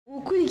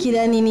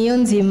Ukurikirana niyo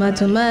nzima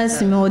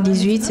Thomas numero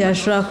 18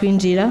 yashobora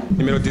kwinjira.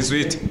 Numero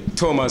 18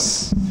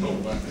 Thomas.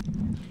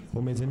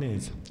 Umeze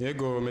neza?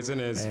 Yego umeze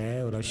neza.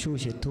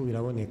 Urashyushye tu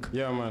biraboneka.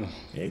 Yeah man.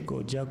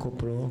 Yego Jacob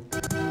bro.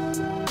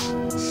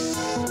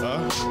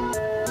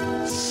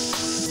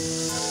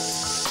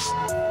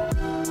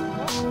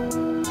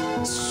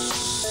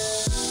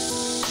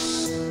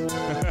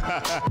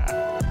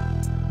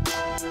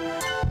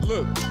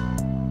 Look.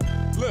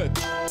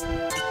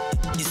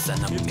 It's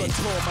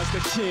Thomas, the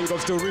king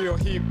of the real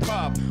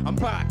hip-hop. I'm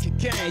back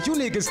again, you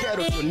niggas get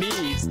off your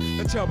knees.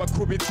 Ndacaba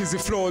kubitiza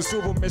flows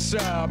ubu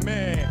mesha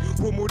man.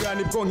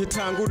 Humurani bwo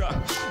nkitangura.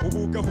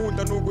 Ubu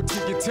gahunda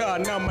nugutigita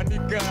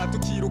n'amaniga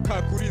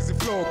tukiruka kuri izi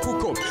flow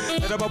kuko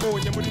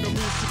narababonye muri no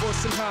minsi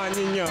bose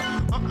ntanyinya.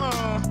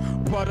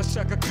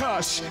 Barashaka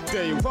cash,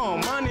 they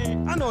want money.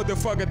 I know the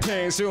fucking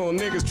things you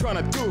niggas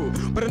tryna do,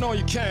 but I know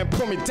you can't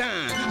put me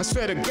down. I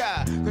swear to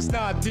God, cause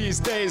not these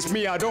days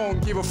me I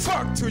don't give a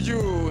fuck to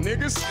you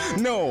niggas.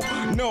 No,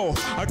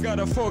 I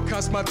gotta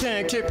focus my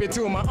thing, keep it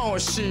to my own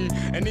shit.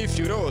 And if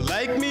you don't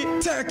like me,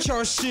 take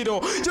your shit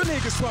off. You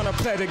niggas wanna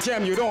play the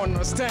game, you don't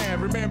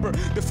understand. Remember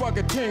the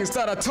fucking things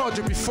that I told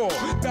you before,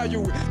 that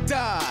you will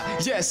die,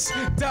 yes,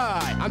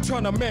 die. I'm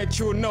tryna make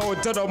you know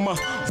that I'm a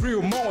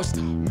real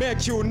monster,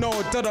 make you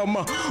know that I'm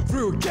a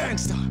real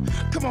gangster.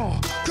 Come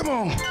on.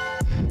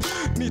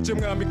 Nije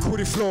mwami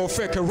kuri flow,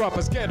 fake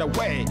rappers get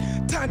away.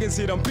 Tanga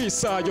inzira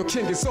mbisa, your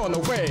king is on the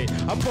way.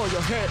 I pull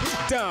your head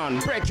down,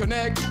 break your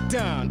neck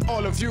down.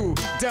 All of you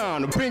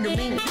down, bring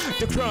me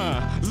the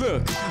crown.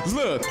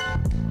 Look.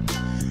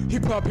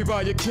 Hip hop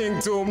ibaye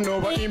kingdom, no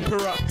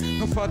emperor.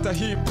 Mfata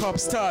hip hop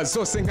stars,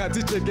 zose nka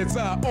DJ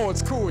Geza. Old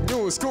school,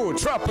 new school,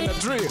 trap na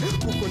drill.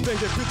 Kuko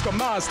ndenge kwitwa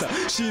master,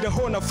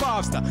 shiraho na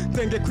five star.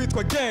 Ndenge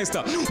kwitwa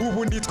gangster,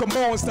 ubu nitwa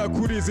monster.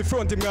 Kuri izi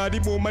front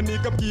mwarimu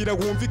maniga bwira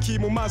wumva iki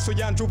mu maso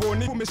yanje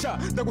ubone. Kumesha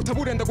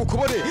ndagutabure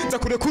ndagukobore,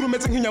 ndakurekura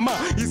umeze nk'inyama.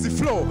 Izi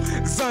flow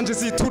zanje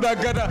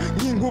zituragara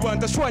nk'inkuba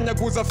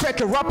ndashwanyaguza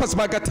fake rappers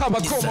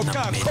bagataba komo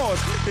ka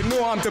cause. They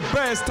know I'm the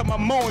best, I'm a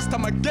monster,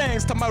 I'm a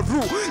gangster, I'm a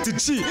root, the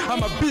G,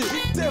 I'm a big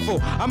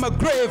devil, I'm a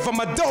grave, I'm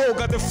a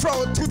dog at the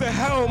front to the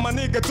hell, my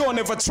nigga don't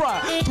ever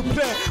try to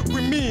play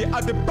with me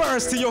at the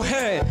burst to your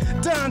head,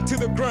 down to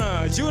the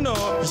ground, you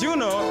know.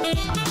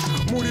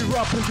 Muri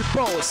rap and the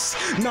boss,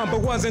 number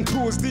ones and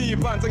twos, the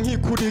bands and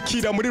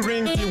nkikurikira muri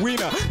ring the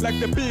winner, like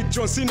the big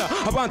John Cena,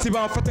 abanti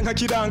bamfata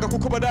nkakiranga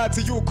kuko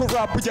badazi yuko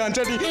rap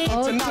yanje ari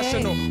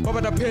international,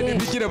 baba da pay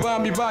bigira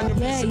bami banyu.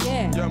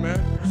 Yeah man.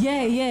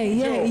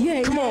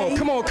 Yeah. Come on.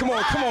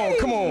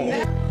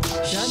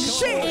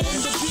 Shit.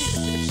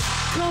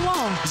 Come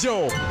on.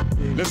 Yo,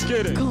 let's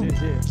get it.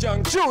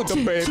 Young Judah,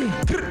 baby.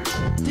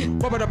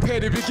 Baba da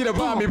pedi bigira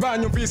bami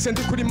banyumvise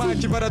ndi kuri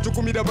maki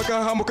barajugumira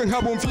bagahamuka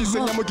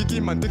nkabumvise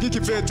nyamugigima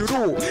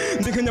ndikikivejuru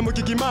ndinka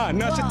nyamugigima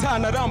na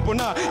shetana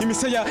rambona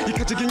imisaya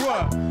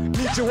ikajiginywa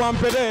nije wa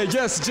mbere,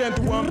 yes gent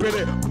wa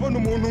mbere. Kubona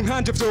umuntu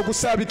nkanje vyo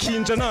gusaba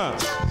ikinjana.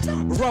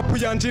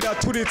 Rap yanjira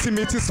turitse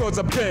imiti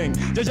soza bang.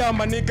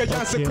 Yamaniga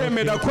yanse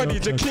kwemera ko ari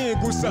je king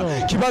gusa.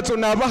 Kibazo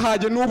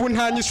nabahaye nubu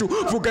ntanyishu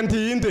vuga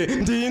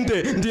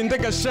ndinde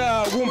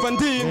gasha wumva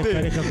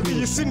ndinde.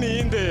 Iyi si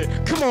ninde.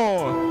 Come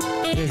on.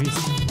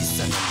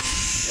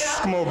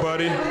 Come on,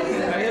 buddy.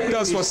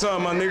 That's what's up,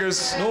 my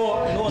niggas.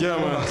 Yeah,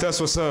 man. That's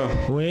what's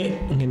up. We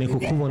nkene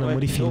kukubona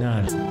muri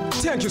final.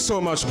 Thank you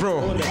so much,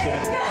 bro.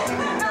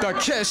 The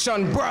cash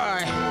and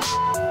buy.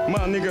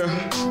 My nigga.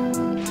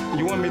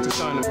 You want me to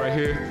sign it right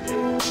here?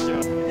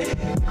 Yeah.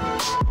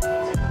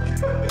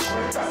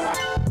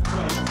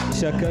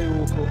 Shaka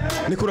yuko.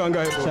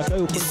 Nikuranga hebo. Shaka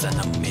yuko.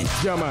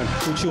 Yeah, man.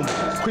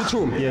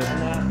 Kuchum. Yeah.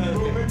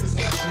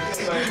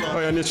 Oh,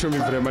 yeah, nichumi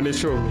vrema,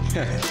 nichumi.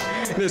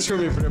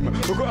 Nichumi vrema.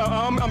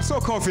 I'm so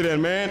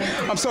confident, man.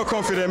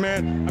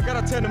 I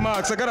got a 10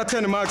 marks,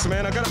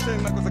 man. I got a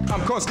 10 marks.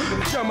 I'm close.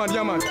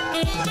 Yeah, man.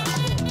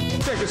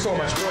 Thank you so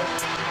much, bro.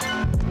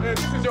 Man,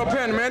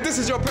 this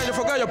is your pen, man. You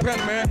forgot your pen,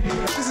 man.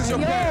 This is your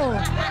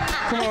pen.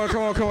 Come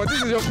on.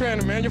 This is your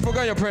pen, man. You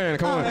forgot your pen.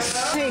 Come on.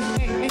 Hey.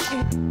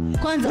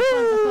 Kwanza.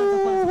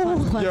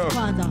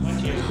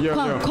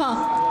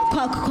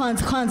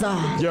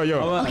 Yo.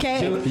 Okay.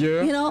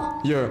 Yeah. You know.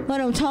 Yeah.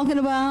 What I'm talking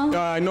about.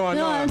 I know. You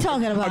know what I'm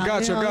talking about. I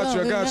got you.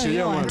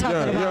 Yeah, man.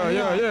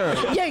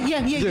 Yeah.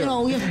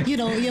 You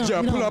know.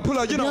 Yeah. Pull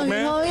up. You know,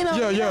 man.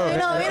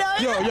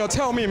 Yo.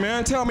 Tell me,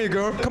 man. Tell me,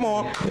 girl. Come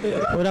on.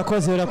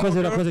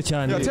 Urakoze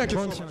cyane. Yeah, thank you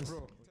so much,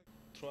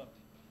 bro.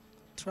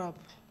 Trap.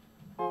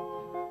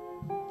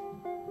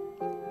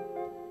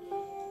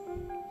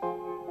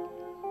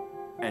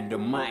 And the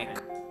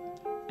mic,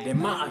 the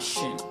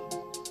machine.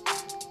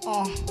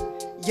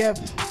 Yep,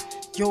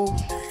 yo,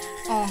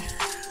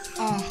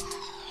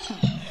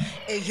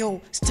 Eyo,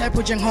 step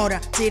uje nkora,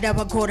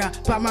 zirabagora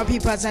Bama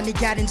bibaza ni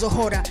ryari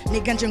nzohora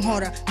Niga nje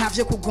nkora,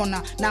 ntavyo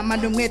kugona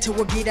Namana umwete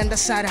wogira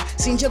ndasara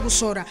Sinje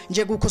gusora,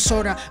 nje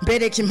gukosora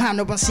Mbereka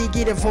impano,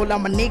 bansigire vola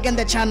Maniga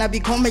ndacana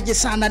bikomeye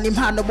sana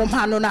N'impano mu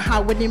mpano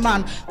nahawe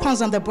n'Imana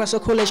Kwanza ndabwasa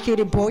college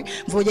kiri boy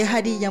Mvuye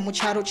hariya mu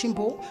caro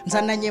c'imbo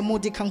Nzananye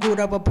mudi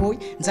kangura ababoy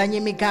Nzanye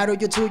imigaro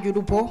yuzuye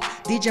urubo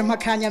DJ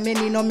mpakanya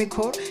meni no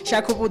mikoro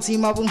Shaka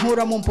ubuzima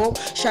bunkura mu mbo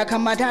Shaka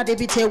amarare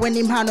bitewe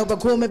n'impano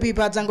Bagume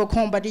bibaza ngo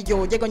komba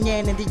riyo Yego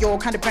nyene ndiyo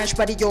kandi benshi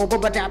bariyo Bo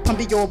barapa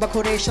mbiyo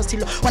bakoresha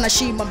stilo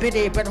Wanashima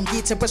mbere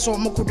barongitse baso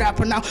mu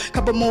kurapa now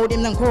Kabomori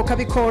mnango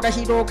kabikora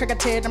hiro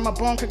Kagatera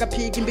amabonka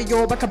gapiga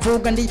imbiyo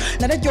Bakavuga ndiyo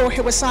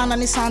nararyohewe sana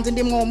nisanze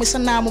ndimwo mu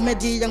isanamu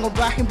media Ngo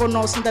bahe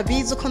imbonosi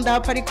ndabizi ko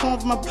ndapa ari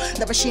kumva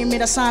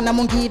Ndabashimira sana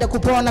mungira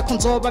kubona ko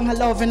nzoba nka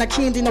love na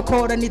kindi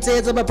nokora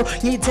nizeza babo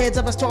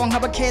Nizeza bastonka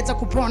bakeza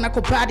kubona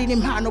ko bari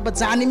n'impano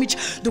bazana imico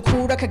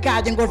Dukura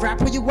kagaje ngo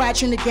rap you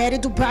watching it get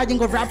it Dubai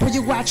ngo rap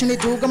you watching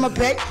it Duga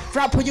mabe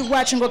rap you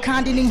watching ngo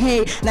kandi ni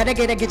nke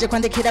Naragerageje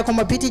kwandikira ku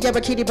mabiti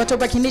y'abakiri bato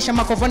bakinisha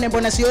makovone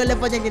mbona siyo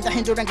level yanjye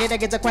ndahindura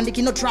ngerageza kwandika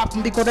ino trap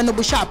mbikora no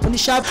bushap ni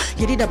sharp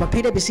girira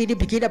bapire bisiri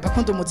bigira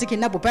bakunda umuziki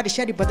nabo bari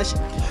shari badasha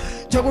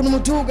Jogo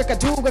numuduga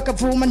kaduga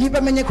kavuma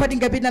ntibamenye ko ari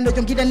ingabirano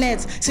yo ngira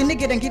neza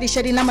sinigera ngira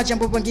shari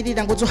n'amajambo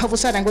bangirira ngo zohava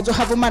usara ngo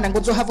zohava umana ngo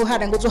zohava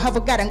uhara ngo zohava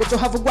gara ngo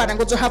zohava gwara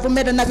ngo zohava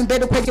mera nabi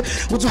mbere kwege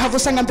ngo zohava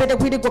usanga mbere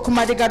kwirirwa ku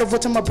marigaro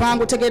vuta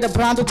amabango tegera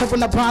brando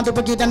tabona brando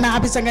bagira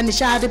nabi sanga ni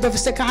shari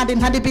bafise kandi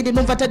ntari biri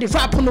numva tari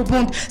rap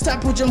n'ubundi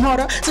step uje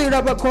nkora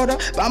zirabakora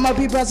bama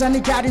bibaza ni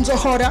ryari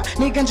nzohora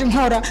niga nje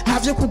nkora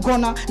ntavyo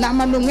kugona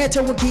namana umwete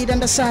wogira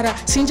ndasara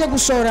sinje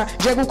gusora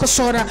je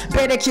gukosora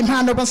bereka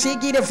impano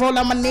bansigire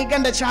vola maniga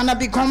ndacana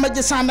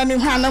bikomeye sana ni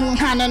nkana mu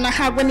nkana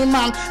nahawe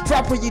n'Imana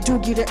rap you do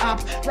get it up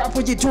rap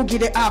you do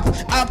get it up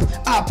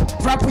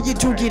rap you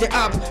do get it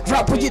up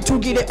rap you do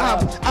get it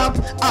up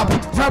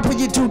rap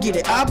you do get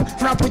it up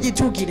rap you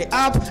do get it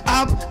up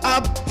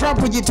rap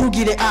you do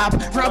get it up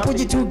rap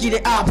you do get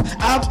it up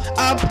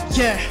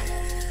yeah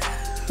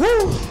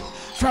woo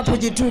Rap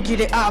you do get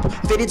it up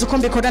Veriza uko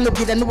mbikora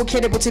nubwira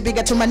n'ubukerebutsi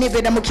bigatuma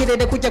nibera mu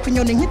kirere kujya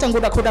kwinyoni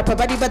nkitangura kurapa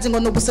bari bazi ngo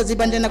n'ubusazi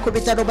banje na ku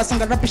bitaro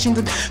basanga rap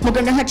ishinzwe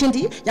muganga nka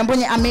kindi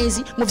yambonye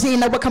amazing muvyeyi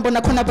nawe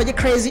akambona ko nabaye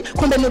crazy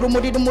kumbe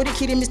n'urumuri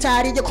rumurikira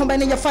imitari yo kumbe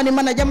niya fani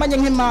mana yamanye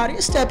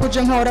nk'imari step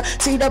uje nkora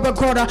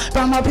zirabagora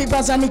bama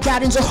bibaza ni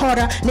ryari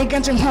nzohora niga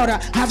nje nkora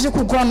ntavyo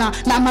kugona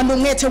namana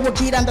umwete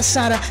wogira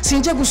ndasara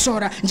sinje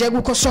gusora nje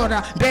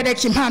gukosora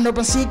bereka impano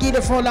bansigire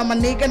vola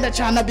maniga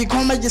ndacana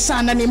bikomeye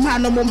sana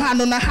n'impano mu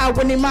mpano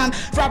nahawe man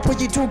rap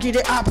you do get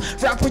it up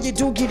rap you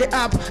do get it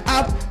up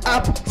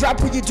rap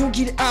you do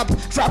get it up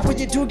rap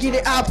you do get it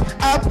up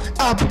rap you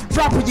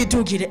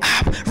do get it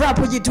up rap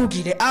you do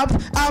get it up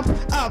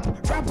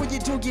rap you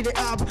do get it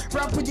up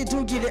rap you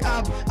do get it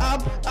up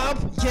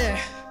yeah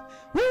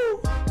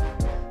woo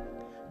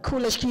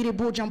cool as kitty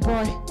bojan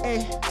boy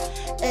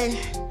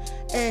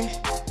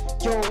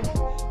yo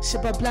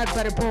c'est pas black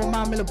but pour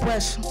mama le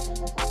breast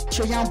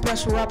show young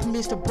breast rap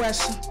Mr.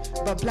 Breast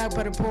but black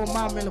but pour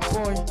mama le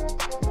boy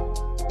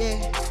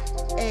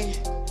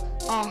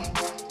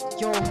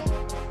yo